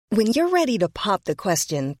When you're ready to pop the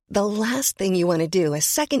question, the last thing you want to do is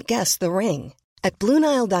second-guess the ring. At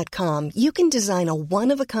BlueNile.com, you can design a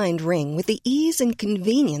one-of-a-kind ring with the ease and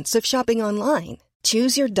convenience of shopping online.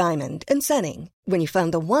 Choose your diamond and setting. When you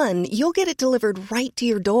find the one, you'll get it delivered right to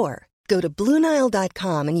your door. Go to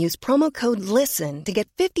BlueNile.com and use promo code LISTEN to get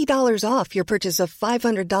 $50 off your purchase of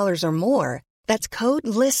 $500 or more. That's code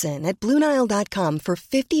LISTEN at BlueNile.com for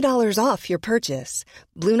 $50 off your purchase.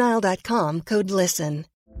 BlueNile.com, code LISTEN.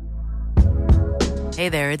 Hey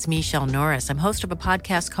there, it's Michelle Norris. I'm host of a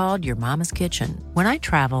podcast called Your Mama's Kitchen. When I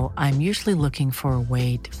travel, I'm usually looking for a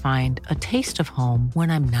way to find a taste of home when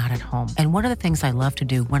I'm not at home. And one of the things I love to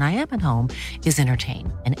do when I am at home is entertain.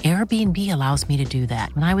 And Airbnb allows me to do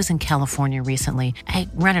that. When I was in California recently, I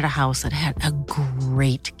rented a house that had a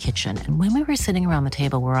great kitchen. And when we were sitting around the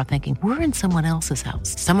table, we were all thinking, we're in someone else's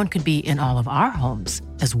house. Someone could be in all of our homes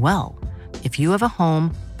as well. If you have a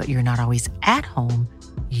home, but you're not always at home,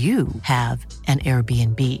 you have an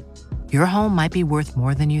Airbnb. Your home might be worth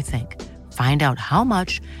more than you think. Find out how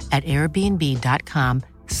much at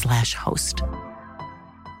airbnb.com/host.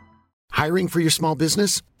 Hiring for your small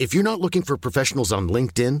business? If you're not looking for professionals on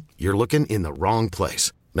LinkedIn, you're looking in the wrong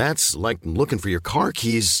place. That's like looking for your car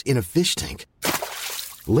keys in a fish tank.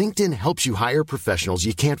 LinkedIn helps you hire professionals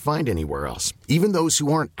you can't find anywhere else, even those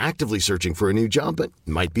who aren't actively searching for a new job but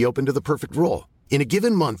might be open to the perfect role. In a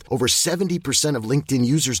given month, over 70% of LinkedIn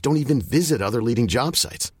users don't even visit other leading job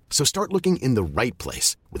sites. So start looking in the right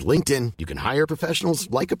place. With LinkedIn, you can hire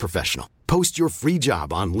professionals like a professional. Post your free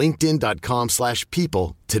job on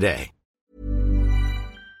linkedin.com/people today.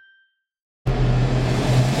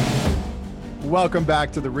 Welcome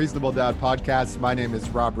back to the Reasonable Doubt podcast. My name is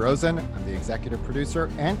Rob Rosen. I'm the executive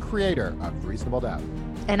producer and creator of Reasonable Doubt.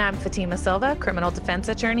 And I'm Fatima Silva, criminal defense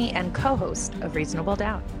attorney and co-host of Reasonable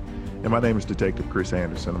Doubt. And my name is Detective Chris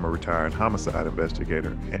Anderson. I'm a retired homicide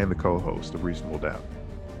investigator and the co-host of Reasonable Doubt.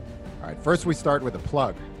 All right, first we start with a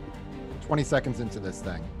plug. 20 seconds into this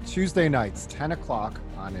thing. Tuesday nights, 10 o'clock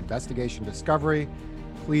on Investigation Discovery.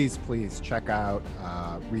 Please check out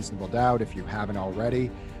Reasonable Doubt if you haven't already.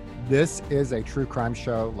 This is a true crime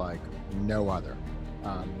show like no other.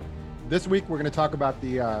 This week we're going to talk about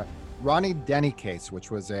the Ronnie Denny case, which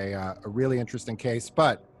was a really interesting case.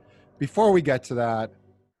 But before we get to that,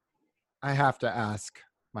 I have to ask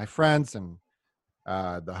my friends and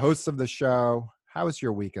the hosts of the show, how was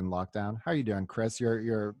your week in lockdown? How are you doing, Chris?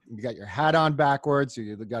 You got your hat on backwards.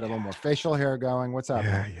 You got a little more facial hair going. What's up?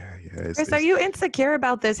 Yeah. Chris, are you insecure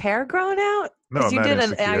about this hair growing out? No, Because you did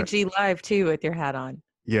insecure. an IG live too with your hat on.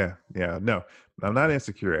 Yeah. No, I'm not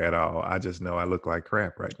insecure at all. I just know I look like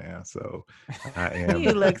crap right now. So I am.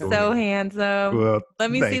 You look so handsome. Well,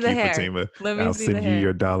 let me thank see the you, hair. Fatima. Let me I'll see send the you hair.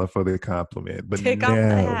 your $1 for the compliment. But Take off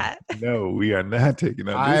the hat. No, we are not taking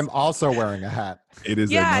off. I am also wearing a hat. It is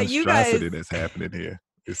Yeah, a you monstrosity guys- that's happening here.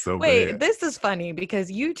 It's so Wait, bad. this is funny because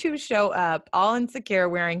you two show up all insecure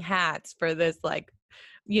wearing hats for this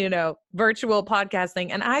virtual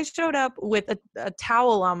podcasting, and I showed up with a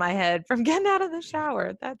towel on my head from getting out of the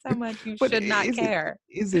shower. That's how much you But should not care.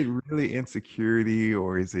 Is it really insecurity,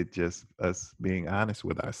 or is it just us being honest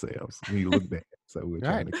with ourselves? We look bad, so we're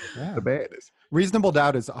trying to Yeah. the badness. Reasonable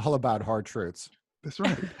Doubt is all about hard truths. That's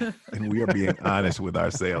right, and we are being honest with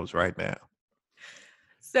ourselves right now.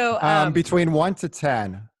 So Between 1 to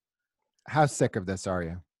 10, how sick of this are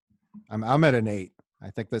you? I'm at an 8. I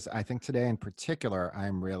think today in particular,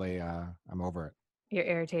 I'm really, I'm over it. you're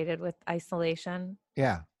irritated with isolation.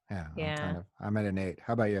 Yeah. Yeah. I'm at an 8.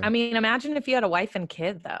 How about you? I mean, imagine if you had a wife and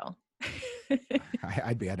kid, though.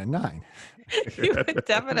 I'd be at a 9. You would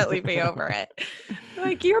definitely be over it.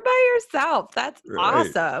 Like, you're by yourself. That's Right.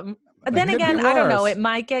 awesome. But then It could be again, I don't know. worse. It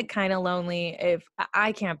might get kind of lonely if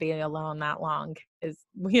I can't be alone that long. Because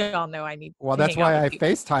we all know I need. Well, to that's hang out why I with people.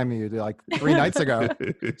 FaceTime you like 3 nights ago,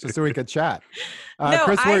 just so we could chat. No,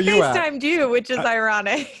 Chris, I where are you at? FaceTimed you, which is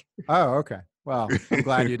ironic. Oh, okay. Well, I'm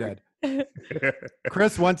glad you did.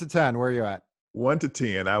 Chris, 1 to 10, where are you at? 1 to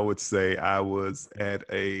 10, I would say I was at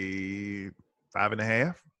a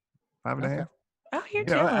 5.5. 5.5. Oh, you're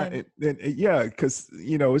chilling. Because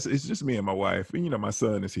it's just me and my wife. My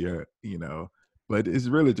son is here. But it's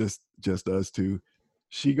really just us two.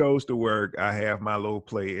 She goes to work. I have my little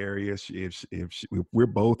play area. If we're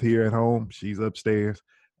both here at home, she's upstairs.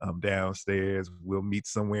 I'm downstairs. We'll meet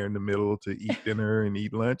somewhere in the middle to eat dinner and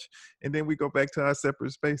eat lunch, and then we go back to our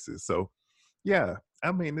separate spaces. So, yeah,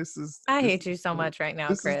 I mean, I hate you so much right now,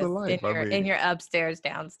 this is Chris. the life. In your upstairs,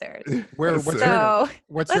 downstairs. What's So your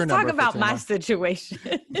let's number? talk about my Fatima? situation.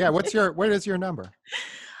 Yeah, what is your number?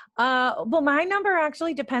 Well, my number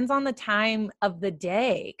actually depends on the time of the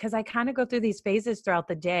day because I kind of go through these phases throughout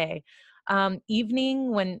the day.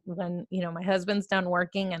 Evening when, my husband's done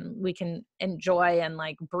working and we can enjoy and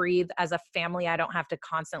like breathe as a family. I don't have to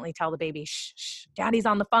constantly tell the baby, shh, daddy's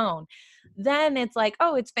on the phone. Then it's like,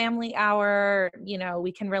 oh, it's family hour.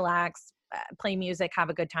 We can relax, play music, have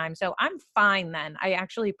a good time. So I'm fine then. I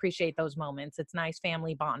actually appreciate those moments. It's nice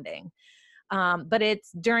family bonding. But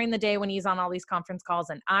it's during the day when he's on all these conference calls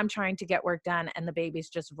and I'm trying to get work done and the baby's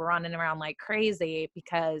just running around like crazy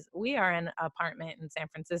because we are in an apartment in San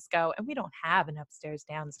Francisco and we don't have an upstairs,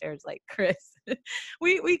 downstairs like Chris.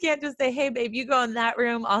 We can't just say, hey, babe, you go in that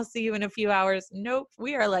room. I'll see you in a few hours. Nope.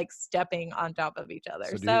 We are like stepping on top of each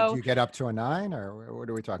other. So do you get up to a 9 or what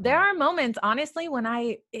are we talking there about? are moments, honestly, when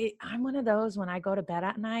I'm one of those when I go to bed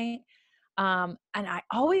at night. And I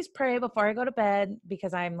always pray before I go to bed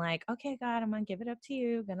because I'm like, okay, God, I'm going to give it up to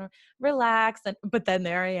you. Gonna relax. But then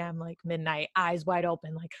there I am like midnight, eyes wide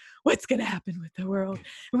open, like what's going to happen with the world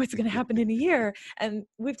and what's going to happen in a year. And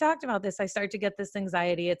we've talked about this. I start to get this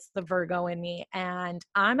anxiety. It's the Virgo in me. And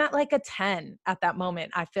I'm at like a 10 at that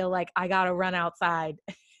moment. I feel like I got to run outside.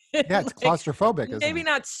 Yeah, it's claustrophobic, isn't maybe it?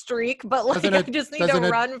 not streak, but like Doesn't I it- just need to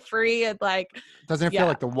run free and like. Doesn't it Yeah. feel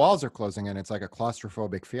like the walls are closing in? It's like a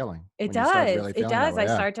claustrophobic feeling. It when you start does. really It feeling that does. way, I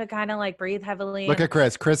yeah. start to kind of like breathe heavily. Look at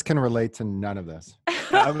Chris. Chris can relate to none of this.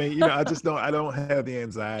 I mean, I don't have the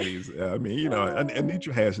anxieties. I mean, and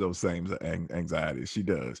Anitra has those same anxieties. She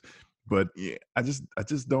does. But yeah, I just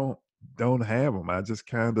don't have them. I just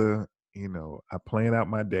kind of, I plan out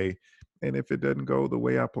my day. And if it doesn't go the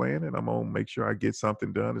way I plan it, I'm going to make sure I get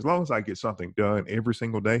something done. As long as I get something done every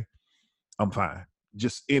single day, I'm fine.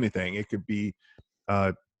 Just anything. It could be,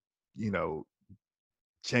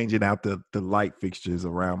 changing out the light fixtures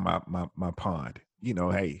around my pond.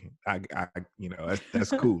 Hey,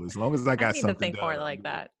 that's cool. As long as I got I need something to think done. more like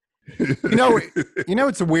that.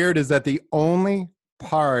 What's weird is that the only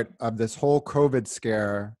part of this whole COVID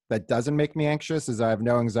scare that doesn't make me anxious is I have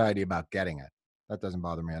no anxiety about getting it. That doesn't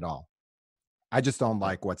bother me at all. I just don't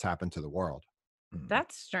like what's happened to the world.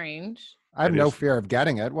 That's strange. I have That no is- fear of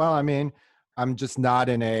getting it. Well, I mean, I'm just not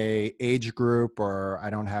in a age group or I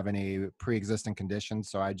don't have any pre-existing conditions.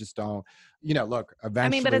 So I just don't, look, eventually. I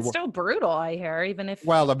mean, but it's still brutal, I hear, even if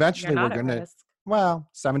eventually you're we're not at going to, risk.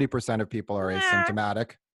 70% of people are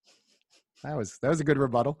asymptomatic. That was a good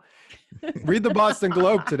rebuttal. Read the Boston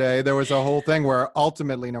Globe today. There was a whole thing where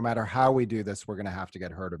ultimately, no matter how we do this, we're going to have to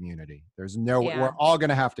get herd immunity. We're all going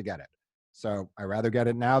to have to get it. So I'd rather get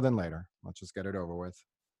it now than later. Let's just get it over with.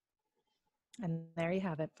 And there you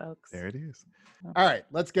have it, folks. There it is. All right,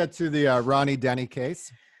 let's get to the Ronnie Denny case.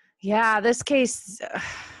 Yeah, this case,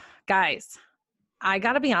 guys, I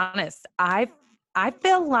got to be honest. I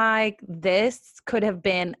feel like this could have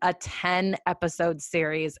been a 10-episode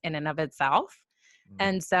series in and of itself.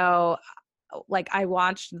 And so, like, I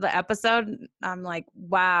watched the episode. I'm like,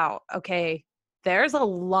 wow, okay, there's a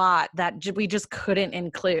lot that we just couldn't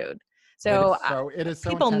include. So it is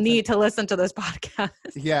so people intense. need to listen to this podcast.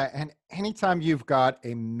 Yeah, and anytime you've got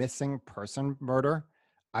a missing person murder,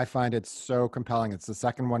 I find it so compelling. It's the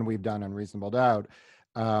second one we've done on Reasonable Doubt,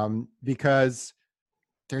 because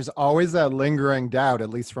there's always that lingering doubt,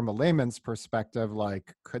 at least from a layman's perspective,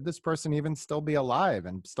 like, could this person even still be alive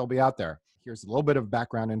and still be out there? Here's a little bit of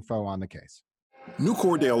background info on the case. New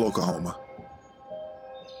Cordell, Oklahoma,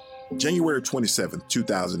 January 27th,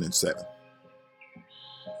 2007.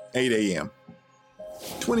 8 a.m.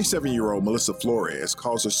 27-year-old Melissa Flores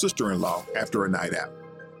calls her sister-in-law after a night out.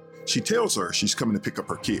 She tells her she's coming to pick up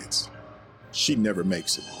her kids. She never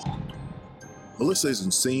makes it. Melissa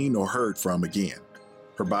isn't seen or heard from again.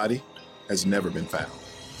 Her body has never been found.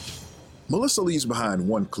 Melissa leaves behind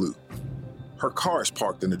one clue. Her car is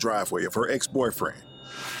parked in the driveway of her ex-boyfriend,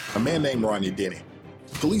 a man named Ronnie Denny.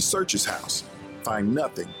 Police search his house, find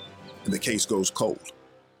nothing, and the case goes cold.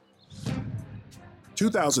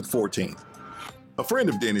 2014. A friend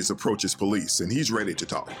of Denny's approaches police and he's ready to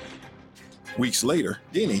talk. Weeks later,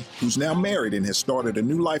 Denny, who's now married and has started a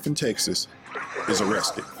new life in Texas, is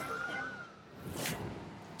arrested.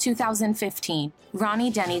 2015, Ronnie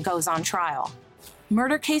Denny goes on trial.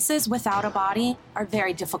 Murder cases without a body are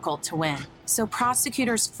very difficult to win, so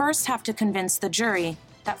prosecutors first have to convince the jury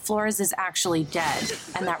that Flores is actually dead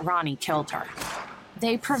and that Ronnie killed her.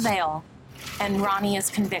 They prevail, and Ronnie is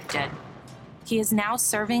convicted. He is now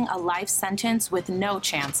serving a life sentence with no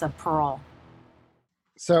chance of parole.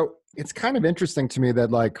 So it's kind of interesting to me that,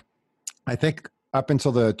 like, I think up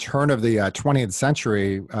until the turn of the 20th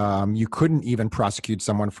century, you couldn't even prosecute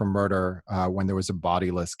someone for murder when there was a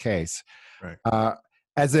bodiless case. Right.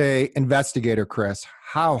 As a investigator, Chris,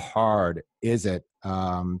 how hard is it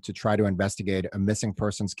to try to investigate a missing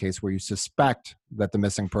persons case where you suspect that the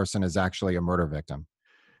missing person is actually a murder victim?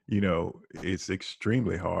 it's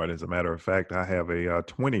extremely hard. As a matter of fact, I have a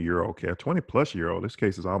 20-year-old, 20 plus year old. This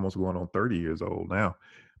case is almost going on 30 years old now.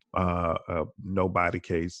 No body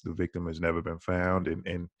case. The victim has never been found.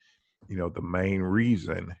 And the main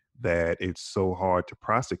reason that it's so hard to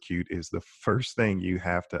prosecute is the first thing you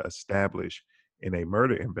have to establish in a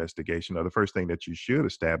murder investigation, or the first thing that you should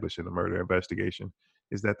establish in a murder investigation,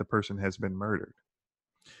 is that the person has been murdered.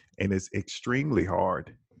 And it's extremely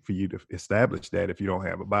hard for you to establish that if you don't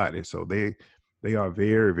have a body. So they are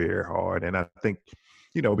very, very hard. And I think,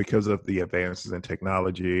 because of the advances in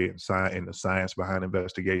technology and the science behind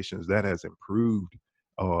investigations, that has improved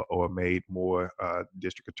or made more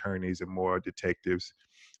district attorneys and more detectives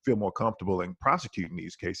feel more comfortable in prosecuting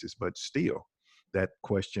these cases. But still, that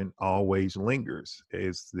question always lingers: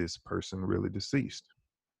 is this person really deceased?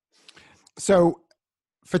 So,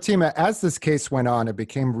 Fatima, as this case went on, it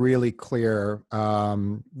became really clear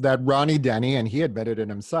that Ronnie Denny, and he admitted it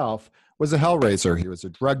himself, was a hellraiser. He was a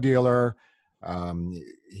drug dealer.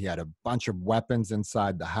 He had a bunch of weapons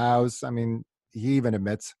inside the house. I mean, he even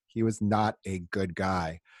admits he was not a good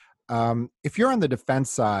guy. If you're on the defense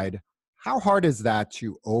side, how hard is that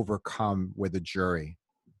to overcome with a jury?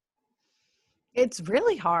 It's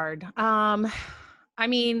really hard. I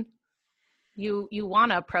mean, you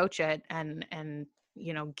want to approach it and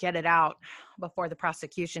get it out before the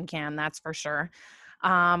prosecution can, that's for sure.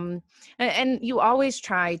 And you always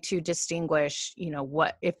try to distinguish,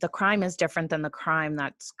 what if the crime is different than the crime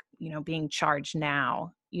that's, being charged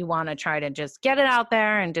now. You want to try to just get it out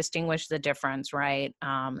there and distinguish the difference, right?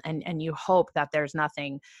 And you hope that there's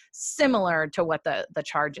nothing similar to what the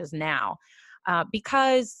charge is now.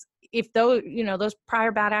 Because if those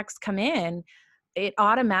prior bad acts come in, it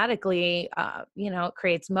automatically,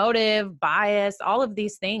 creates motive, bias, all of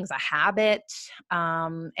these things, a habit.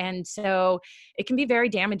 And so it can be very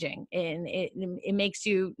damaging, and it makes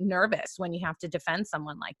you nervous when you have to defend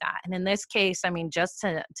someone like that. And in this case, I mean, just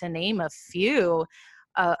to name a few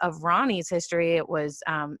of Ronnie's history, it was,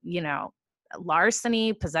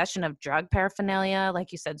 larceny, possession of drug paraphernalia,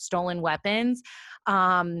 like you said, stolen weapons.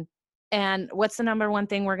 And what's the number one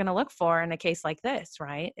thing we're going to look for in a case like this,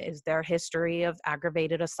 right? Is there a history of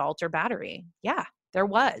aggravated assault or battery? Yeah, there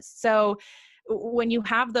was. So when you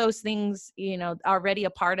have those things, already a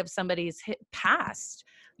part of somebody's past,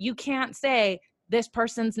 you can't say this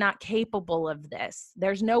person's not capable of this.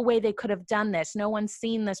 There's no way they could have done this. No one's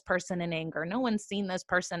seen this person in anger. No one's seen this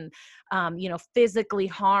person, physically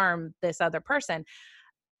harm this other person.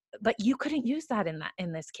 But you couldn't use that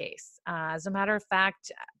in this case. As a matter of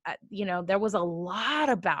fact, there was a lot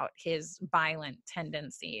about his violent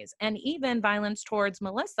tendencies and even violence towards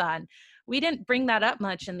Melissa. And we didn't bring that up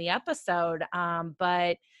much in the episode,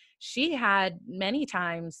 but she had many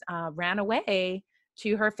times ran away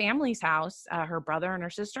to her family's house, her brother and her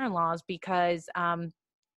sister-in-law's, because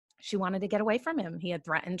she wanted to get away from him. He had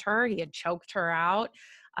threatened her. He had choked her out.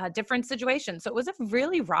 Different situations. So it was a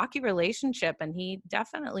really rocky relationship, and he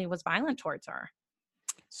definitely was violent towards her.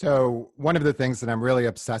 So one of the things that I'm really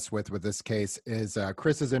obsessed with this case is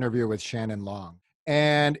Chris's interview with Shannon Long.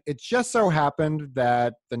 And it just so happened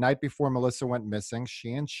that the night before Melissa went missing,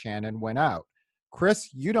 she and Shannon went out. Chris,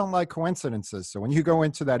 you don't like coincidences. So when you go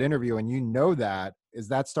into that interview and that, is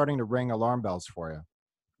that starting to ring alarm bells for you?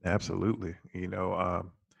 Absolutely. I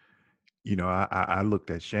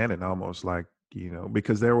looked at Shannon almost like,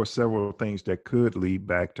 because there were several things that could lead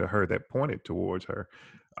back to her that pointed towards her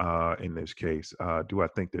in this case. Do I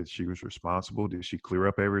think that she was responsible? Did she clear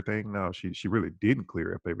up everything? No, she really didn't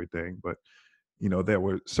clear up everything. But, there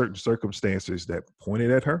were certain circumstances that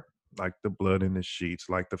pointed at her, like the blood in the sheets,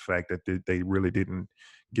 like the fact that they really didn't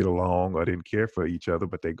get along or didn't care for each other,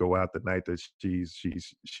 but they go out the night that she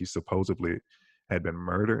supposedly had been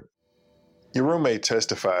murdered. Your roommate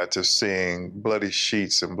testified to seeing bloody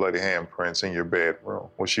sheets and bloody handprints in your bedroom.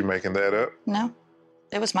 Was she making that up? No,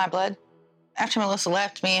 it was my blood. After Melissa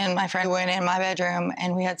left, me and my friend went in my bedroom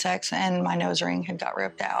and we had sex, and my nose ring had got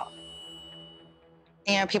ripped out.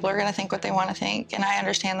 People are going to think what they want to think, and I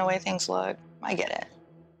understand the way things look. I get it.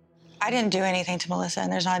 I didn't do anything to Melissa,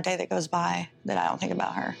 and there's not a day that goes by that I don't think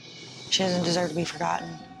about her. She doesn't deserve to be forgotten.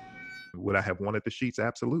 Would I have wanted the sheets?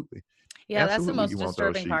 Absolutely. Yeah, Absolutely, that's the most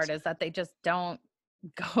disturbing part, is that they just don't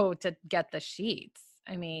go to get the sheets.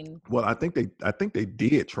 I mean, well, I think they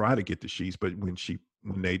did try to get the sheets, but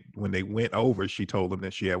when they went over, she told them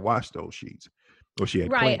that she had washed those sheets, or she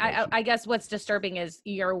had right. cleaned those I guess what's disturbing is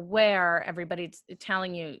you're aware, everybody's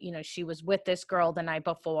telling you, she was with this girl the night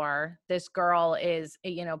before. This girl is,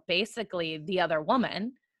 basically the other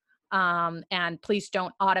woman, and police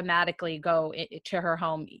don't automatically go to her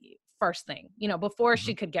home first thing, before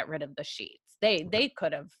she could get rid of the sheets. They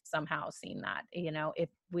could have somehow seen that, if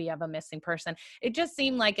we have a missing person. It just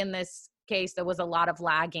seemed like in this case, there was a lot of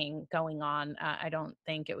lagging going on. I don't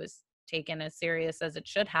think it was taken as serious as it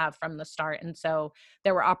should have from the start. And so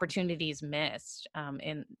there were opportunities missed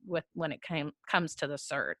when it comes to the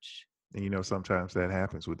search. And sometimes that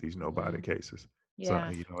happens with these nobody cases.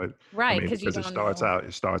 Yeah. So, Right. because you it don't know.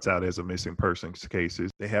 starts out as a missing persons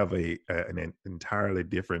cases. They have an entirely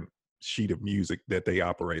different sheet of music that they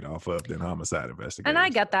operate off of than homicide investigators. And I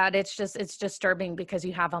get that. It's disturbing because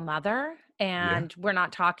you have a mother, and we're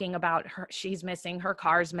not talking about her. She's missing, her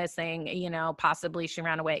car's missing, possibly she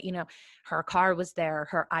ran away. Her car was there,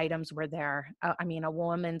 her items were there. A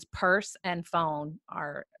woman's purse and phone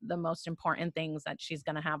are the most important things that she's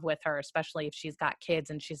going to have with her, especially if she's got kids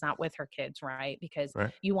and she's not with her kids, right? Because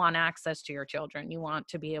you want access to your children. You want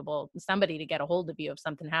to be able, somebody to get a hold of you if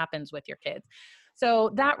something happens with your kids.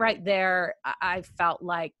 So that right there, I felt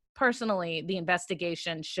like personally, the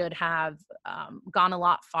investigation should have gone a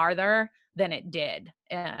lot farther than it did.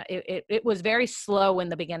 It was very slow in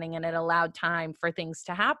the beginning, and it allowed time for things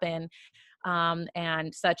to happen,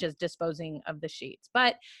 and such as disposing of the sheets.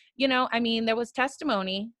 But, there was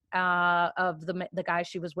testimony of the guy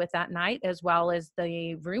she was with that night, as well as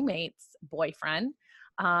the roommate's boyfriend.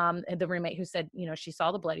 The roommate who said, she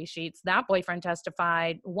saw the bloody sheets. That boyfriend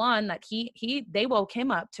testified, one, that they woke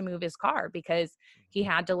him up to move his car because he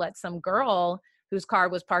had to let some girl whose car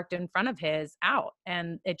was parked in front of his out.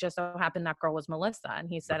 And it just so happened that girl was Melissa. And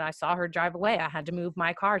he said, I saw her drive away. I had to move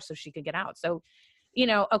my car so she could get out. So,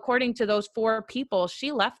 according to those 4 people,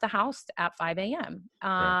 she left the house at 5 a.m.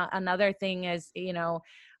 Another thing is,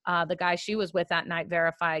 the guy she was with that night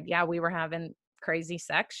verified, we were having crazy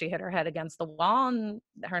sex. She hit her head against the wall and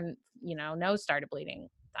her, nose started bleeding.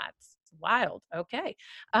 That's wild. Okay.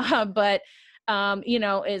 But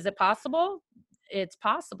is it possible? It's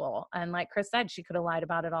possible. And like Chris said, she could have lied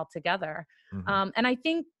about it altogether. And I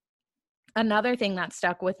think another thing that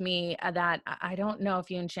stuck with me that I don't know if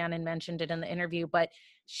you and Shannon mentioned it in the interview, but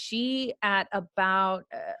she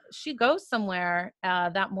goes somewhere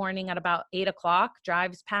that morning at about 8:00,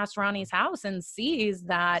 drives past Ronnie's house and sees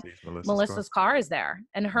that Melissa's car is there.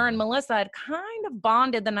 And her and Melissa had kind of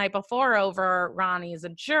bonded the night before over Ronnie's a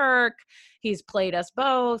jerk. He's played us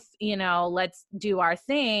both, let's do our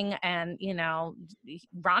thing. And,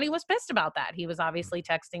 Ronnie was pissed about that. He was obviously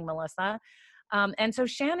texting Melissa. And so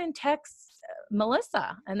Shannon texts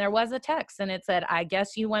Melissa, and there was a text, and it said, I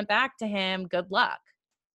guess you went back to him. Good luck.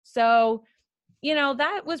 So,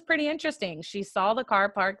 that was pretty interesting. She saw the car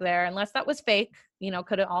parked there, unless that was fake,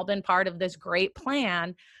 could have all been part of this great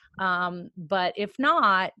plan. But if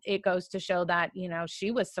not, it goes to show that, she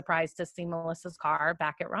was surprised to see Melissa's car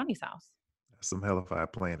back at Ronnie's house. That's some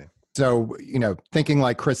hellified planning. So, thinking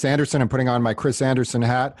like Chris Anderson and putting on my Chris Anderson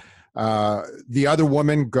hat, the other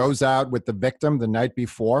woman goes out with the victim the night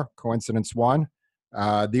before, coincidence 1.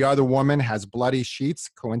 The other woman has bloody sheets,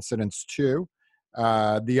 coincidence 2.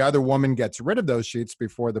 The other woman gets rid of those sheets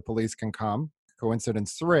before the police can come,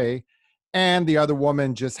 coincidence 3. And the other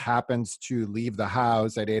woman just happens to leave the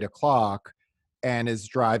house at 8:00 and is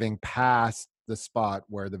driving past the spot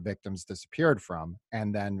where the victims disappeared from,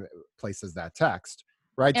 and then places that text,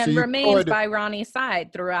 right? And so remains by Ronnie's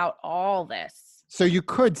side throughout all this. So you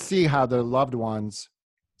could see how the loved ones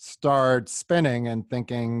start spinning and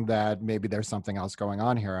thinking that maybe there's something else going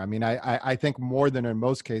on here. I think more than in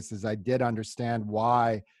most cases, I did understand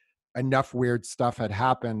why enough weird stuff had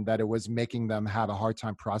happened that it was making them have a hard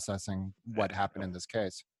time processing what happened in this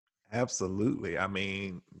case. Absolutely.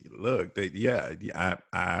 Look,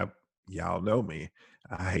 y'all know me.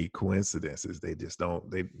 I hate coincidences. They just don't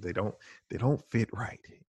fit right.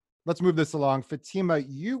 Let's move this along. Fatima,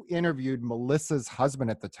 you interviewed Melissa's husband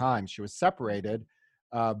at the time. She was separated,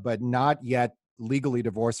 but not yet legally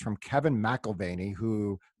divorced from Kevin McIlvaney,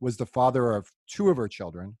 who was the father of 2 of her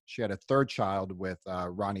children. She had a 3rd child with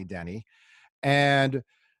Ronnie Denny. And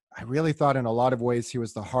I really thought in a lot of ways he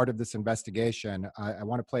was the heart of this investigation. I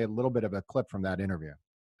want to play a little bit of a clip from that interview.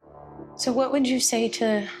 So what would you say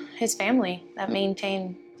to his family that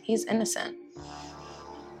maintain he's innocent?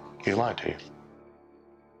 He lied to you.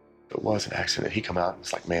 It was an accident. He come out and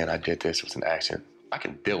was like, man, I did this. It was an accident. I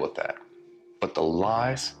can deal with that. But the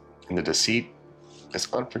lies and the deceit is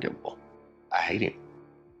unforgivable. I hate him.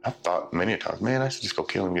 I've thought many times, man, I should just go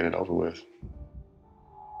kill him, get it over with.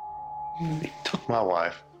 He took my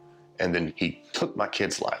wife, and then he took my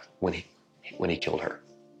kid's life when he killed her.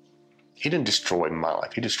 He didn't destroy my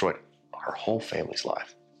life. He destroyed our whole family's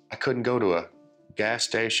life. I couldn't go to a gas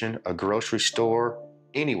station, a grocery store,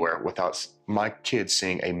 anywhere without my kids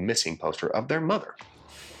seeing a missing poster of their mother.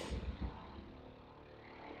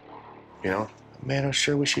 You know, man, I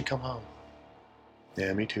sure wish he'd come home.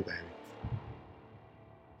 Yeah, me too, baby.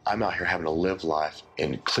 I'm out here having to live life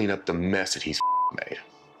and clean up the mess that he's made.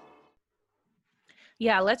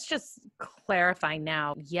 Yeah, let's just clarify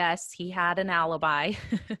now. Yes, he had an alibi.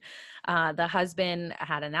 The husband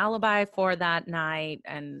had an alibi for that night,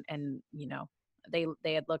 and you know,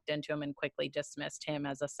 they had looked into him and quickly dismissed him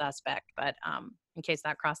as a suspect. But in case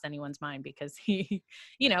that crossed anyone's mind, because he,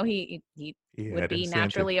 you know, he would be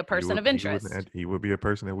naturally a person of interest. He would be a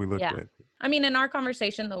person that we looked at. I mean, in our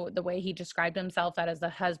conversation, the way he described himself as a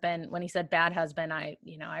husband, when he said bad husband, I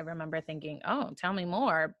remember thinking, oh, tell me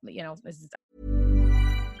more. You know, this is.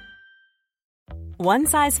 One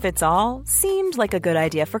size fits all seemed like a good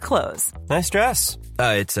idea for clothes. Nice dress.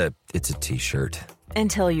 It's a t-shirt.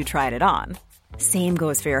 Until you tried it on. Same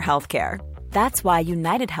goes for your healthcare. That's why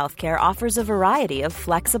United Healthcare offers a variety of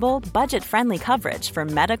flexible, budget-friendly coverage for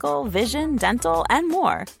medical, vision, dental, and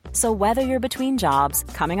more. So whether you're between jobs,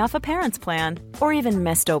 coming off a parent's plan, or even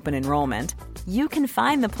missed open enrollment, you can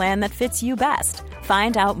find the plan that fits you best.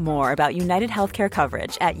 Find out more about United Healthcare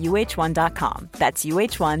coverage at uh1.com. That's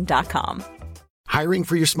uh1.com. Hiring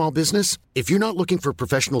for your small business? If you're not looking for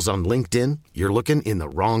professionals on LinkedIn, you're looking in the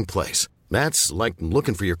wrong place. That's like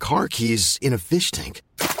looking for your car keys in a fish tank.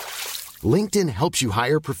 LinkedIn helps you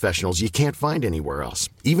hire professionals you can't find anywhere else,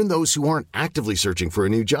 even those who aren't actively searching for a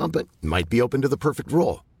new job but might be open to the perfect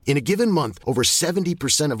role. In a given month, over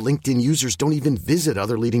 70% of LinkedIn users don't even visit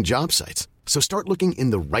other leading job sites. So start looking in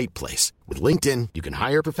the right place. With LinkedIn, you can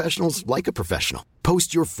hire professionals like a professional.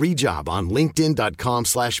 Post your free job on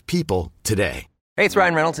linkedin.com/people today. Hey, it's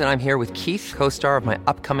Ryan Reynolds, and I'm here with Keith, co-star of my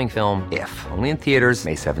upcoming film, If, only in theaters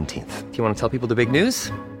May 17th. Do you want to tell people the big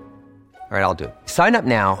news? All right, I'll do it. Sign up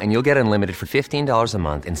now and you'll get unlimited for $15 a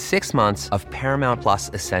month and 6 months of Paramount Plus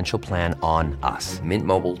Essential Plan on us.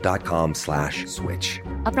 MintMobile.com/switch.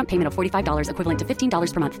 Upfront payment of $45 equivalent to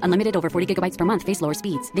 $15 per month. Unlimited over 40 gigabytes per month. Face lower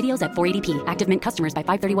speeds. Videos at 480p. Active Mint customers by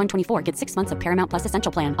 531.24 get 6 months of Paramount Plus Essential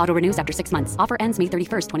Plan. Auto renews after 6 months. Offer ends May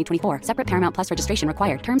 31st, 2024. Separate Paramount Plus registration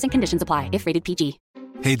required. Terms and conditions apply if rated PG.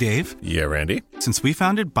 Hey, Dave. Yeah, Randy. Since we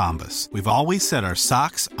founded Bombas, we've always said our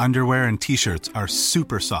socks, underwear, and T-shirts are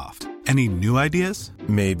super soft. Any new ideas?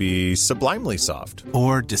 Maybe sublimely soft.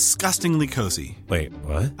 Or disgustingly cozy. Wait,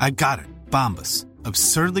 what? I got it. Bombas.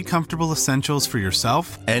 Absurdly comfortable essentials for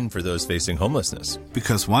yourself and for those facing homelessness.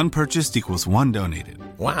 Because one purchased equals one donated.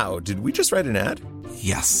 Wow, did we just write an ad?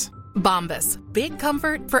 Yes. Bombas. Big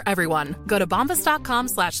comfort for everyone. Go to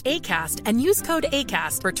bombas.com/ACAST and use code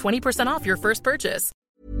ACAST for 20% off your first purchase.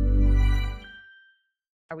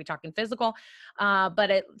 Are we talking physical? But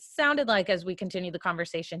it sounded like as we continued the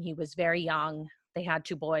conversation, he was very young. They had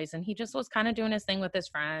 2 boys and he just was kind of doing his thing with his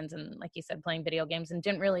friends. And like you said, playing video games and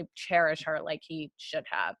didn't really cherish her like he should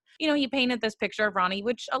have. You know, he painted this picture of Ronnie,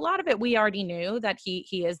 which a lot of it we already knew that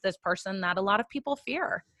he is this person that a lot of people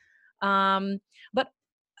fear. But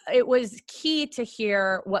it was key to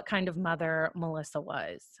hear what kind of mother Melissa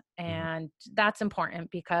was. And that's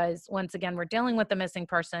important because once again, we're dealing with a missing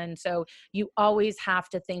person. So you always have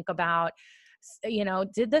to think about, you know,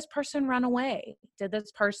 did this person run away? Did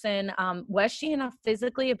this person, was she in a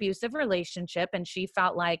physically abusive relationship? And she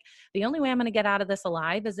felt like the only way I'm going to get out of this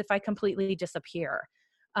alive is if I completely disappear.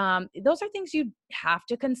 Those are things you have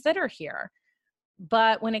to consider here.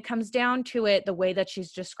 But when it comes down to it, the way that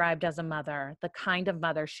she's described as a mother, the kind of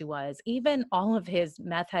mother she was, even all of his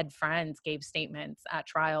meth head friends gave statements at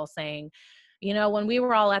trial saying, you know, when we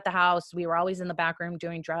were all at the house, we were always in the back room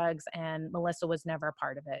doing drugs and Melissa was never a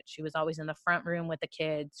part of it. She was always in the front room with the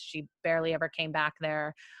kids. She barely ever came back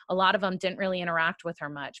there. A lot of them didn't really interact with her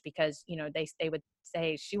much because, you know, they would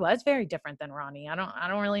say she was very different than Ronnie. I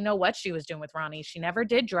don't really know what she was doing with Ronnie. She never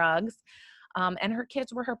did drugs. And her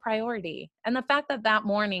kids were her priority. And the fact that that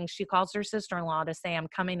morning she calls her sister-in-law to say, I'm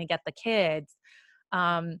coming to get the kids.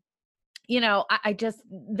 You know, I just,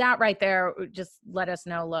 that right there just let us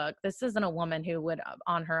know, look, this isn't a woman who would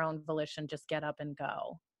on her own volition just get up and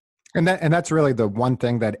go. And that's really the one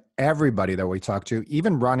thing that everybody that we talked to,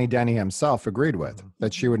 even Ronnie Denny himself, agreed with,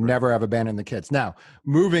 that she would never have abandoned the kids. Now,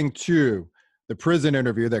 moving to the prison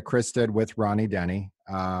interview that Chris did with Ronnie Denny.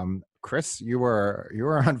 Chris, you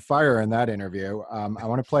were on fire in that interview. I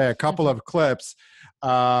want to play a couple of clips.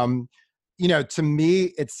 You know, to me,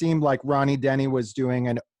 it seemed like Ronnie Denny was doing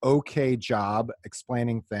an okay job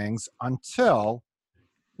explaining things until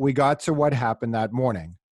we got to what happened that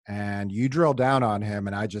morning. And you drill down on him,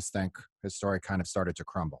 and I just think his story kind of started to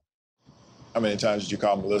crumble. How many times did you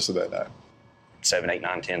call Melissa that night? 7, 8,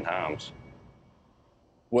 9, 10 times.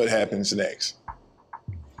 What happens next?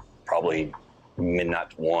 Probably midnight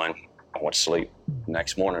to 1. I went to sleep.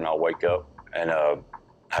 Next morning, I'll wake up and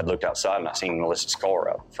I looked outside and I seen Melissa's car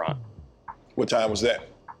out front. What time was that?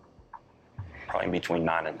 Probably between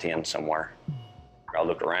 9 and 10 somewhere. I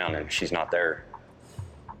look around and she's not there.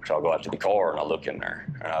 So I'll go out to the car and I look in there.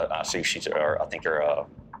 And I see I think her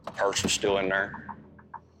purse was still in there.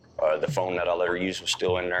 The phone that I let her use was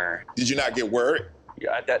still in there. Did you not get worried?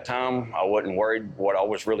 Yeah, at that time, I wasn't worried what I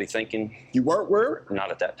was really thinking. You weren't worried? Not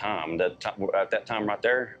at that time. At that time right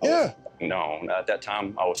there? Yeah. No, at that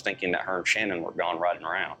time, I was thinking that her and Shannon were gone riding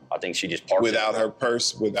around. I think she just parked without her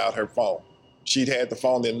purse, without her phone. She'd had the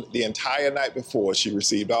phone the entire night before. She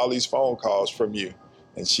received all these phone calls from you.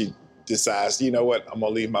 And she decides, you know what, I'm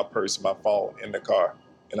going to leave my purse and my phone in the car,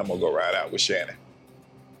 and I'm going to go ride out with Shannon.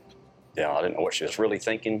 Yeah, I didn't know what she was really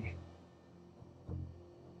thinking.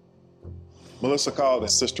 Melissa called her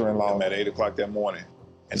sister-in-law at 8 o'clock that morning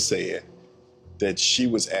and said that she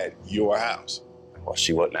was at your house. Well,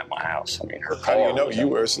 she wasn't at my house. I mean, her car. How do you know? You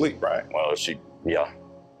were asleep, right? Well, yeah.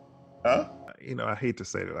 Huh? You know, I hate to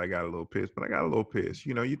say that I got a little pissed, but I got a little pissed.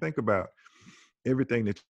 You know, you think about everything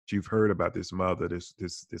that you've heard about this mother,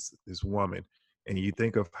 this woman, and you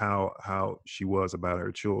think of how she was about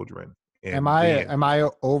her children. And am I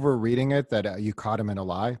overreading it that you caught him in a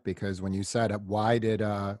lie? Because when you said why did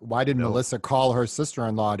Melissa call her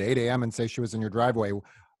sister-in-law at 8 a.m. and say she was in your driveway?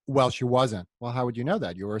 Well, she wasn't. Well, how would you know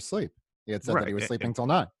that? You were asleep. He had said that he was sleeping till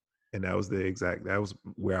 9. And that was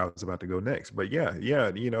where I was about to go next. But yeah,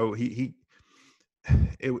 you know,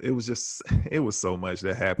 it was so much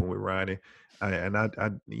that happened with Ronnie.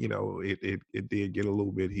 I you know, it did get a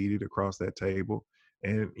little bit heated across that table.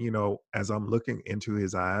 And, you know, as I'm looking into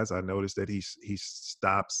his eyes, I noticed that he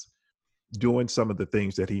stops doing some of the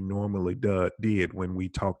things that he normally did when we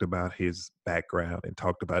talked about his background and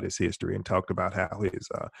talked about his history and talked about how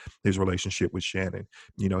his relationship with Shannon.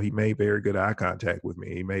 You know, he made very good eye contact with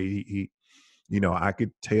me. He you know, I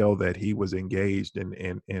could tell that he was engaged and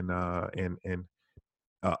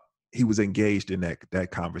he was engaged in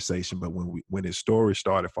that conversation. But when his story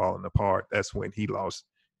started falling apart, that's when he lost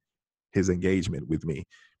his engagement with me.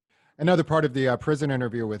 Another part of the prison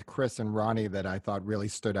interview with Chris and Ronnie that I thought really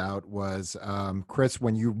stood out was, Chris,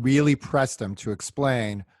 when you really pressed him to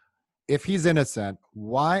explain, if he's innocent,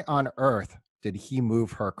 why on earth did he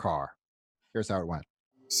move her car? Here's how it went.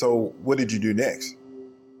 So what did you do next?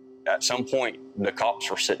 At some point, the cops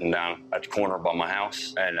were sitting down at the corner by my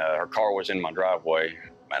house, and her car was in my driveway.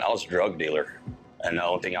 Man, I was a drug dealer, and the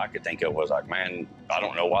only thing I could think of was like, man, I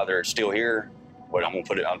don't know why they're still here, but I'm going to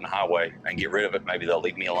put it out on the highway and get rid of it. Maybe they'll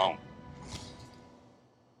leave me alone.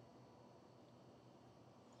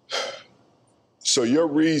 So your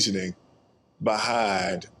reasoning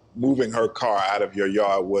behind moving her car out of your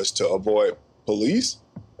yard was to avoid police?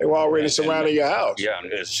 They were already surrounding your house. Yeah,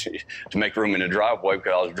 and it's to make room in the driveway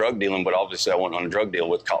because I was drug dealing, but obviously I went on a drug deal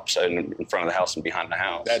with cops sitting in front of the house and behind the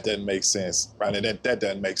house. That doesn't make sense, Ronnie. That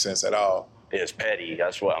doesn't make sense at all. It's petty.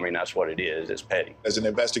 That's what it is. It's petty. As an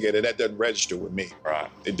investigator, that doesn't register with me. Right.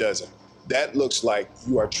 It doesn't. That looks like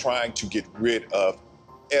you are trying to get rid of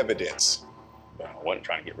evidence. I wasn't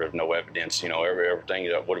trying to get rid of no evidence. You know, everything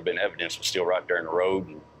that would have been evidence was still right there in the road,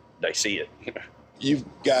 and they see it. You've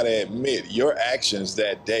got to admit, your actions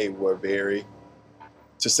that day were very,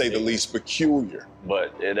 to say the least, peculiar.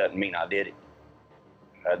 But it doesn't mean I did it.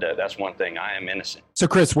 That's one thing. I am innocent. So,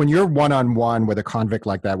 Chris, when you're one-on-one with a convict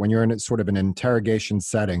like that, when you're in sort of an interrogation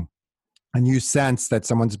setting, and you sense that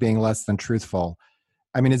someone's being less than truthful,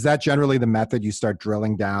 I mean, is that generally the method you start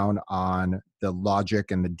drilling down on the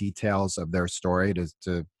logic and the details of their story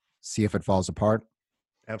to see if it falls apart?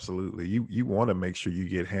 Absolutely. You want to make sure you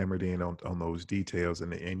get hammered in on those details.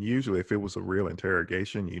 And usually if it was a real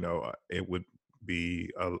interrogation, you know, it would be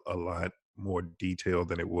a lot more detailed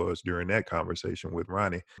than it was during that conversation with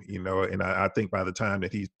Ronnie, you know, and I think by the time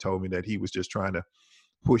that he told me that he was just trying to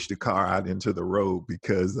push the car out into the road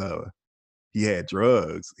because he had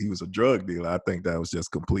drugs, he was a drug dealer, I think that was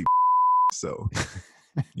just complete. So,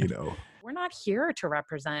 you know. We're not here to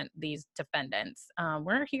represent these defendants.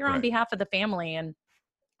 We're here on behalf of the family, and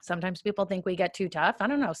sometimes people think we get too tough. I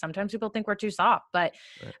don't know. Sometimes people think we're too soft, but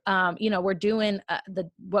you know, we're doing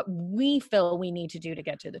what we feel we need to do to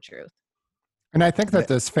get to the truth. And I think that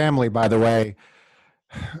this family, by the way,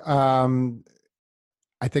 I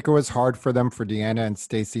think it was hard for them, for Deanna and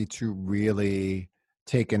Stacy, to really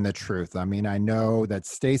take in the truth. I mean, I know that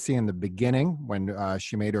Stacy in the beginning, when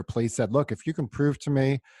she made her plea, said, look, if you can prove to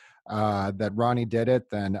me that Ronnie did it,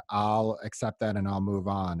 then I'll accept that and I'll move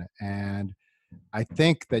on. And I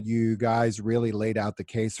think that you guys really laid out the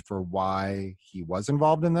case for why he was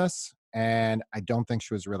involved in this. And I don't think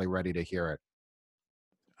she was really ready to hear it.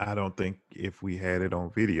 I don't think if we had it on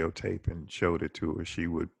videotape and showed it to her, she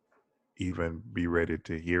would even be ready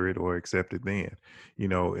to hear it or accept it then.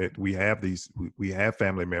 We have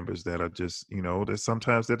family members that are just, that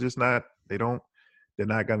sometimes they're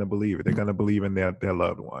not going to believe it. They're going to believe in their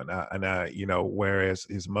loved one. Whereas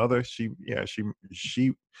his mother, she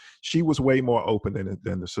was way more open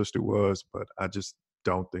than the sister was, but I just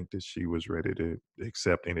don't think that she was ready to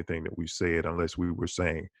accept anything that we said unless we were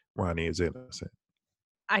saying Ronnie is innocent.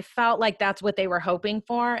 I felt like that's what they were hoping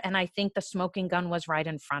for. And I think the smoking gun was right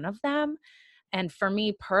in front of them. And for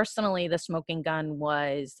me personally, the smoking gun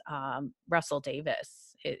was Russell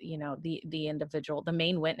Davis, the individual, the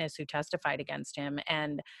main witness who testified against him.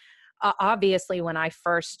 And obviously, when I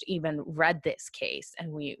first even read this case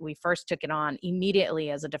and we first took it on immediately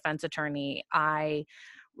as a defense attorney,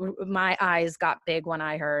 my eyes got big when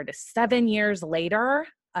I heard 7 years later,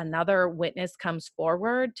 another witness comes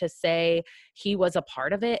forward to say he was a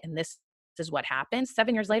part of it and this is what happened.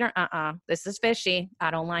 7 years later, this is fishy.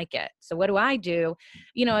 I don't like it. So what do?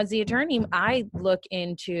 As the attorney, I look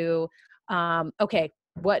into, okay,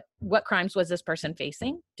 what crimes was this person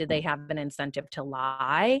facing? Did they have an incentive to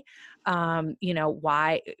lie?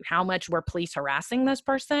 Why, how much were police harassing this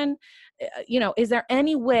person? Is there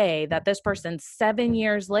any way that this person 7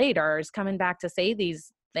 years later is coming back to say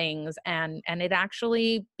these things and it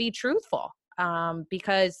actually be truthful?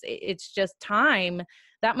 Because it's just time,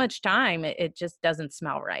 that much time, it just doesn't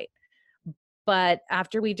smell right. But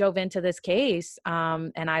after we dove into this case,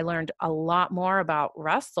 and I learned a lot more about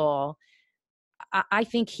Russell, I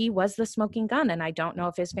think he was the smoking gun, and I don't know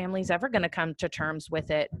if his family's ever going to come to terms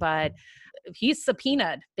with it, but he's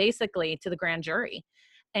subpoenaed basically to the grand jury.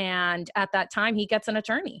 And at that time, he gets an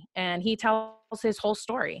attorney and he tells his whole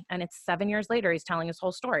story. And it's 7 years later, he's telling his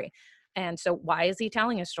whole story. And so why is he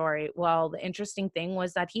telling his story? Well, the interesting thing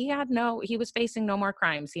was that he was facing no more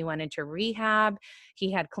crimes. He went into rehab.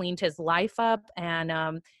 He had cleaned his life up,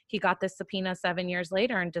 and he got this subpoena 7 years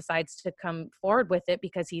later and decides to come forward with it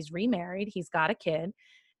because he's remarried. He's got a kid.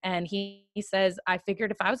 And he says, I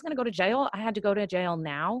figured if I was going to go to jail, I had to go to jail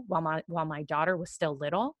now while my daughter was still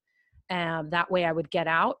little. That way I would get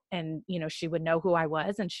out and, she would know who I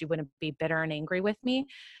was and she wouldn't be bitter and angry with me.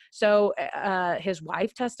 So his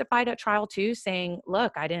wife testified at trial too, saying,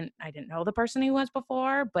 look, I didn't know the person he was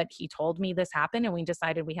before, but he told me this happened and we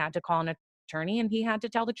decided we had to call an attorney and he had to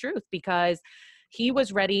tell the truth because he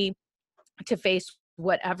was ready to face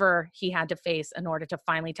whatever he had to face in order to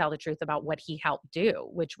finally tell the truth about what he helped do,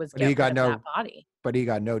 which was get rid of that body. But he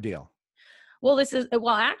got no deal. Well,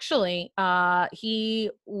 actually,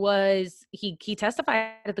 he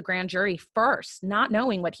testified at the grand jury first, not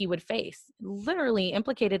knowing what he would face, literally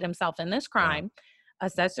implicated himself in this crime,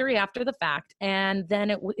 accessory after the fact. And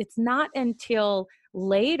then it's not until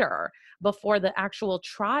later before the actual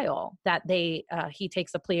trial that he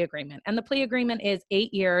takes a plea agreement. And the plea agreement is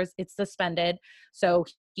 8 years. It's suspended. So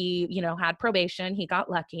he, had probation. He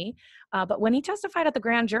got lucky. But when he testified at the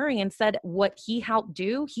grand jury and said what he helped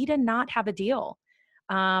do, he did not have a deal.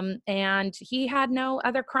 And he had no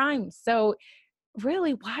other crimes. So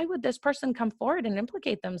really, why would this person come forward and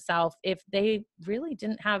implicate themselves if they really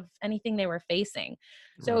didn't have anything they were facing?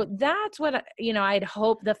 So that's what, I'd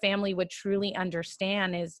hope the family would truly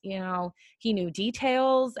understand is, he knew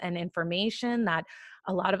details and information that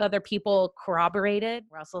a lot of other people corroborated.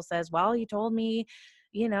 Russell says, well, he told me,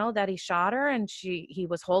 that he shot her and he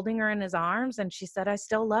was holding her in his arms and she said, I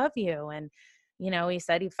still love you. And, he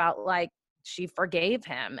said he felt like she forgave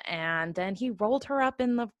him. And then he rolled her up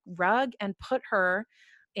in the rug and put her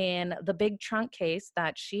in the big trunk case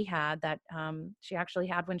that she had, that she actually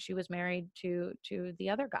had when she was married to the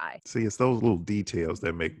other guy. See, it's those little details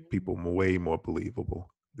that make people way more believable.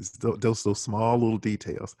 It's those small little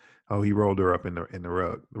details. Oh, he rolled her up in the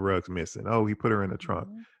rug. The rug's missing. Oh, he put her in the trunk.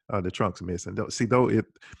 The trunk's missing. See, those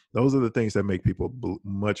are the things that make people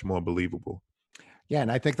much more believable. Yeah,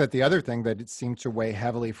 and I think that the other thing that it seemed to weigh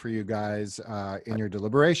heavily for you guys in your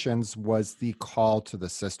deliberations was the call to the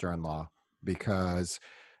sister-in-law, because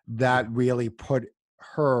that really put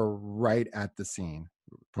her right at the scene,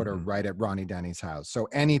 put her right at Ronnie Denny's house. So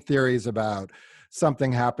any theories about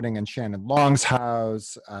something happening in Shannon Long's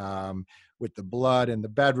house with the blood in the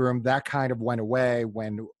bedroom, that kind of went away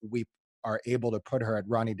when we are able to put her at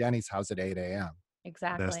Ronnie Denny's house at 8 a.m.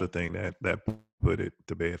 Exactly. That's the thing that put it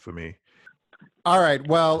to bed for me. All right.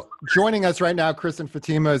 Well, joining us right now, Chris and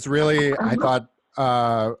Fatima, is really, I thought,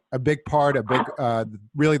 a big part,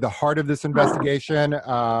 really the heart of this investigation.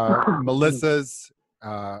 Melissa's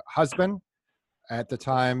husband at the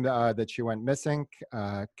time that she went missing,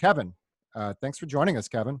 Kevin. Thanks for joining us,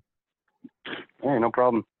 Kevin. Hey, no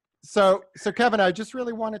problem. So Kevin, I just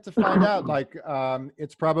really wanted to find out, like,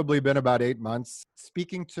 it's probably been about 8 months.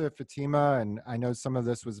 Speaking to Fatima, and I know some of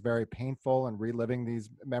this was very painful and reliving these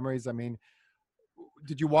memories. I mean,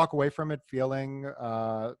 did you walk away from it feeling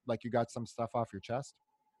like you got some stuff off your chest?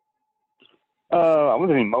 I was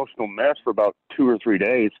an emotional mess for about 2 or 3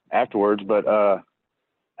 days afterwards, but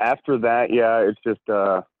after that, yeah, it's just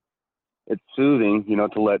it's soothing,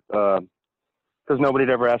 to let because nobody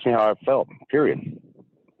had ever asked me how I felt. Period.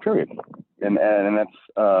 And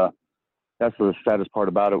that's the saddest part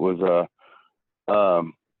about it was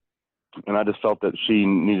and I just felt that she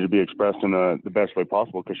needed to be expressed in the best way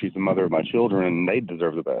possible because she's the mother of my children and they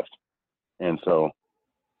deserve the best. And so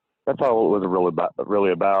that's all it was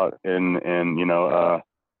really about. And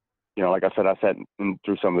like I said, I sat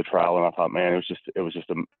through some of the trial and I thought, man, it's just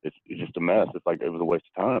a mess. It's like it was a waste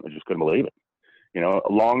of time. I just couldn't believe it. A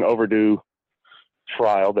long overdue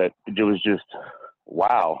trial that it was just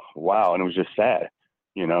wow, and it was just sad,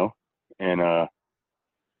 and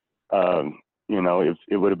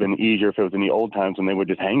it would have been easier if it was in the old times when they would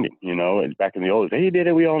just hang it, back in the old days, hey, he did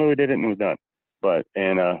it, we all knew he did it, and it was done. But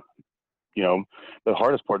the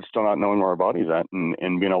hardest part is still not knowing where our body's at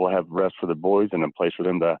and being able to have rest for the boys and a place for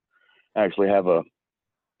them to actually have a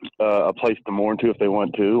place to mourn to if they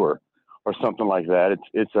want to, or something like that.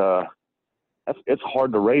 It's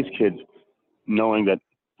hard to raise kids knowing that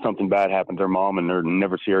something bad happened to their mom and they'll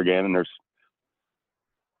never see her again, and there's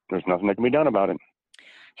nothing that can be done about it.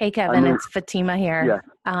 Hey, Kevin, it's Fatima here. Yeah.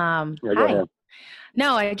 Go hi. ahead.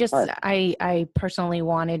 No, I just, Hi. I personally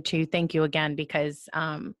wanted to thank you again because,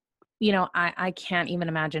 I can't even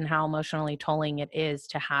imagine how emotionally tolling it is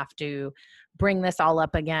to have to bring this all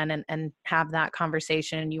up again and have that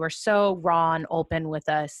conversation. You were so raw and open with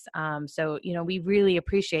us. So, we really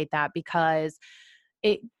appreciate that because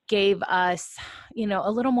it gave us,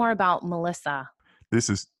 a little more about Melissa. This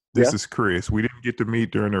is Chris. We didn't get to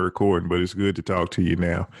meet during the recording, but it's good to talk to you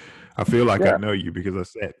now. I feel like I know you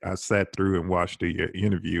because I sat through and watched the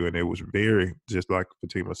interview, and it was very, just like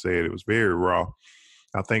Fatima said, it was very raw.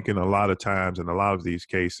 I think in a lot of times, in a lot of these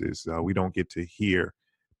cases, we don't get to hear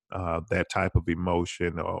that type of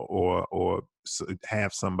emotion or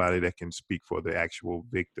have somebody that can speak for the actual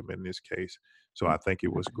victim in this case. So I think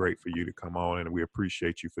it was great for you to come on, and we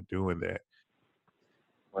appreciate you for doing that.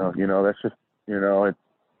 Well, that's just,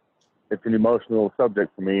 it's an emotional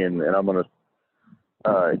subject for me, and I'm going to,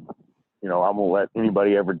 I won't let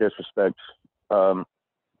anybody ever disrespect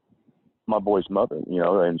my boy's mother,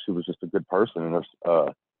 and she was just a good person. And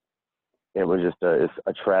it was just it's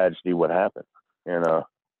a tragedy what happened. And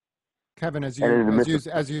Kevin, as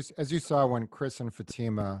you saw when Chris and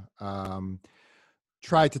Fatima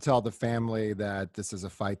tried to tell the family that this is a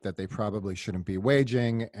fight that they probably shouldn't be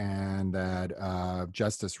waging, and that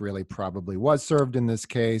justice really probably was served in this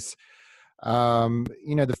case.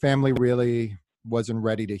 The family really wasn't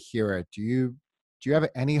ready to hear it. Do you have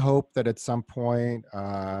any hope that at some point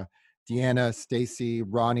Deanna, Stacy,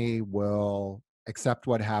 Ronnie will accept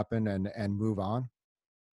what happened and move on?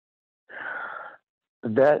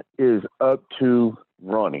 That is up to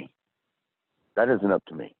Ronnie. That isn't up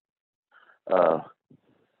to me.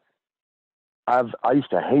 I used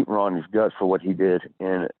to hate Ronnie's guts for what he did,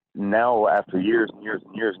 and now after years and years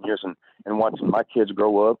and years and years and watching my kids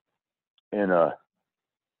grow up, and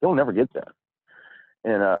he'll never get that.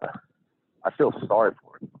 And I feel sorry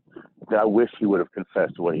for him. That I wish he would have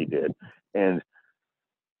confessed to what he did, and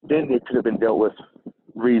then it could have been dealt with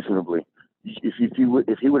reasonably. If he would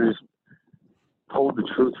have just told the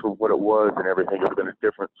truth for what it was and everything, it would have been a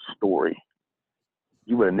different story.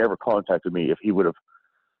 You would have never contacted me if he would have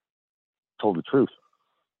told the truth,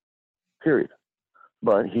 period.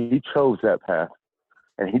 But he chose that path,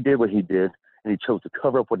 and he did what he did, and he chose to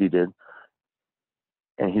cover up what he did,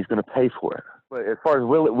 and he's going to pay for it. But as far as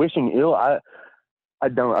wishing ill, I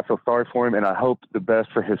don't. I feel sorry for him, and I hope the best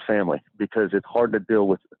for his family, because it's hard to deal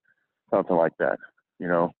with something like that,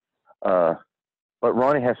 But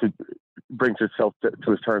Ronnie has to bring himself to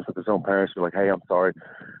his terms with his own parents. Be like, hey, I'm sorry.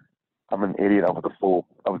 I'm an idiot. I was a fool.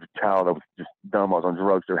 I was a child. I was just dumb. I was on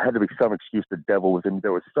drugs. There had to be some excuse. The devil was in.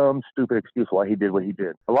 There was some stupid excuse why he did what he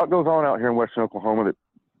did. A lot goes on out here in Western Oklahoma that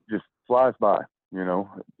just flies by.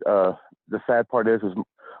 The sad part is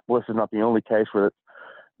Melissa's not the only case where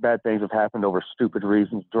bad things have happened over stupid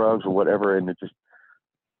reasons, drugs or whatever, and it just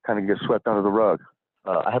kind of gets swept under the rug.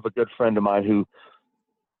 I have a good friend of mine who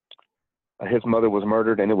his mother was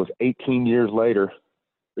murdered, and it was 18 years later.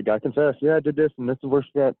 The guy confessed, yeah, I did this, and this is where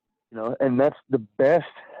she's at. And that's the best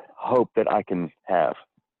hope that I can have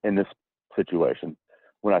in this situation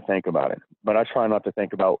when I think about it. But I try not to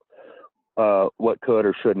think about what could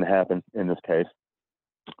or shouldn't happen in this case.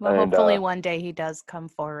 Well, And, hopefully one day he does come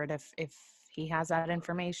forward. If he has that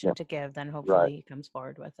information to give, then hopefully he comes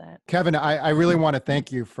forward with it. Kevin, I really want to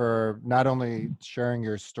thank you for not only sharing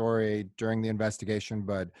your story during the investigation,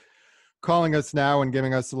 but calling us now and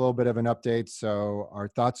giving us a little bit of an update. So our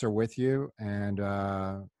thoughts are with you, and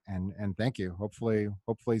thank you. Hopefully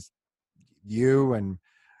you and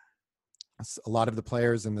a lot of the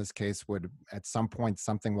players in this case would, at some point,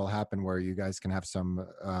 something will happen where you guys can have some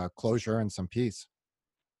closure and some peace.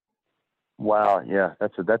 Wow, yeah,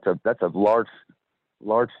 that's a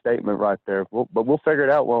large statement right there. But we'll figure it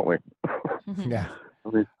out, won't we? Yeah.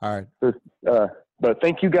 All right. But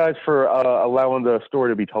thank you guys for allowing the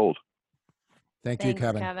story to be told. Thanks, you,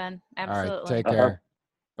 Kevin. Absolutely. All right, take care.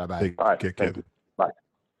 Bye-bye. All right, Kevin. Bye.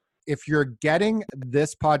 If you're getting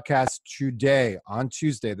this podcast today, on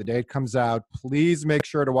Tuesday, the day it comes out, please make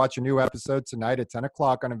sure to watch a new episode tonight at 10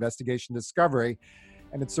 o'clock on Investigation Discovery.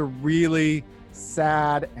 And it's a really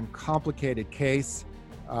sad and complicated case.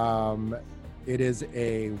 It is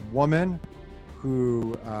a woman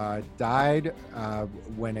who died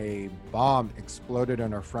when a bomb exploded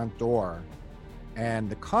on her front door. And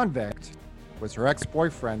the convict was her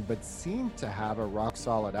ex-boyfriend, but seemed to have a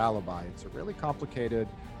rock-solid alibi. It's a really complicated,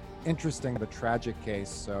 interesting, but tragic case.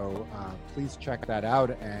 So please check that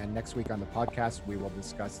out. And next week on the podcast, we will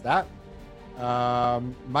discuss that.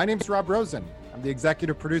 My name's Rob Rosen. I'm the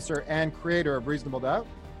executive producer and creator of Reasonable Doubt.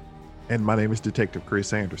 And my name is Detective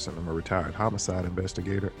Chris Anderson. I'm a retired homicide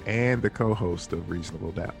investigator and the co-host of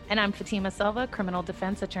Reasonable Doubt. And I'm Fatima Silva, criminal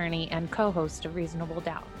defense attorney and co-host of Reasonable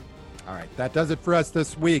Doubt. All right, that does it for us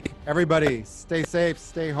this week. Everybody, stay safe,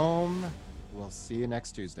 stay home. We'll see you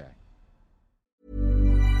next Tuesday.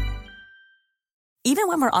 Even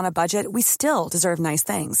when we're on a budget, we still deserve nice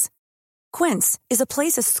things. Quince is a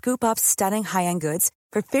place to scoop up stunning high-end goods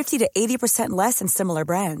for 50 to 80% less than similar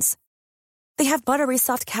brands. They have buttery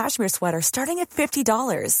soft cashmere sweaters starting at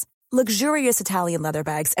 $50, luxurious Italian leather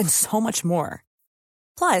bags, and so much more.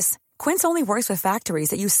 Plus, Quince only works with factories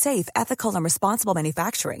that use safe, ethical, and responsible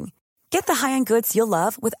manufacturing. Get the high-end goods you'll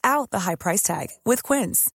love without the high price tag with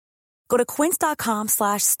Quince. Go to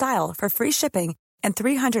quince.com/style for free shipping and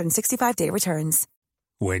 365-day returns.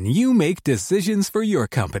 When you make decisions for your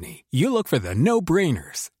company, you look for the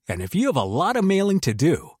no-brainers. And if you have a lot of mailing to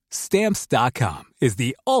do, Stamps.com is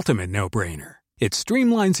the ultimate no-brainer. It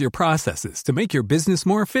streamlines your processes to make your business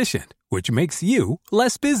more efficient, which makes you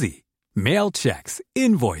less busy. Mail checks,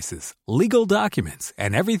 invoices, legal documents,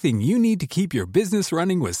 and everything you need to keep your business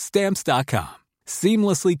running with Stamps.com.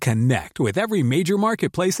 Seamlessly connect with every major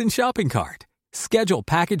marketplace and shopping cart. Schedule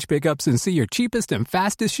package pickups and see your cheapest and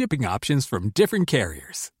fastest shipping options from different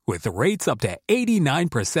carriers. With rates up to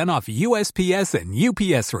 89% off USPS and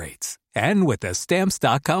UPS rates. And with the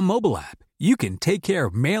Stamps.com mobile app, you can take care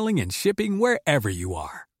of mailing and shipping wherever you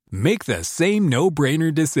are. Make the same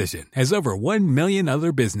no-brainer decision as over 1 million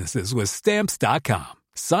other businesses with Stamps.com.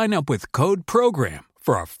 Sign up with code PROGRAM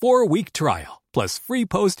for a 4-week trial, plus free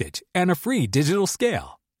postage and a free digital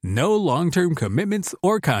scale. No long-term commitments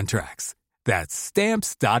or contracts. That's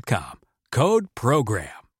Stamps.com. Code PROGRAM.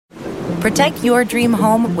 Protect your dream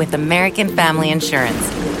home with American Family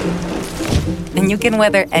Insurance. And you can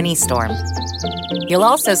weather any storm. You'll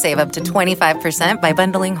also save up to 25% by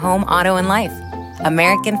bundling home, auto, and life.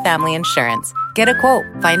 American Family Insurance. Get a quote.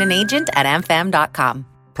 Find an agent at amfam.com.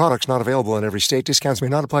 Products not available in every state. Discounts may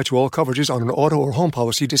not apply to all coverages on an auto or home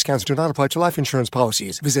policy. Discounts do not apply to life insurance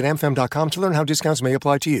policies. Visit amfam.com to learn how discounts may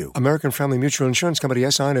apply to you. American Family Mutual Insurance Company,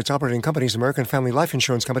 SI, and its operating companies, American Family Life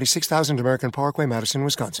Insurance Company, 6000 American Parkway, Madison,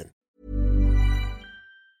 Wisconsin.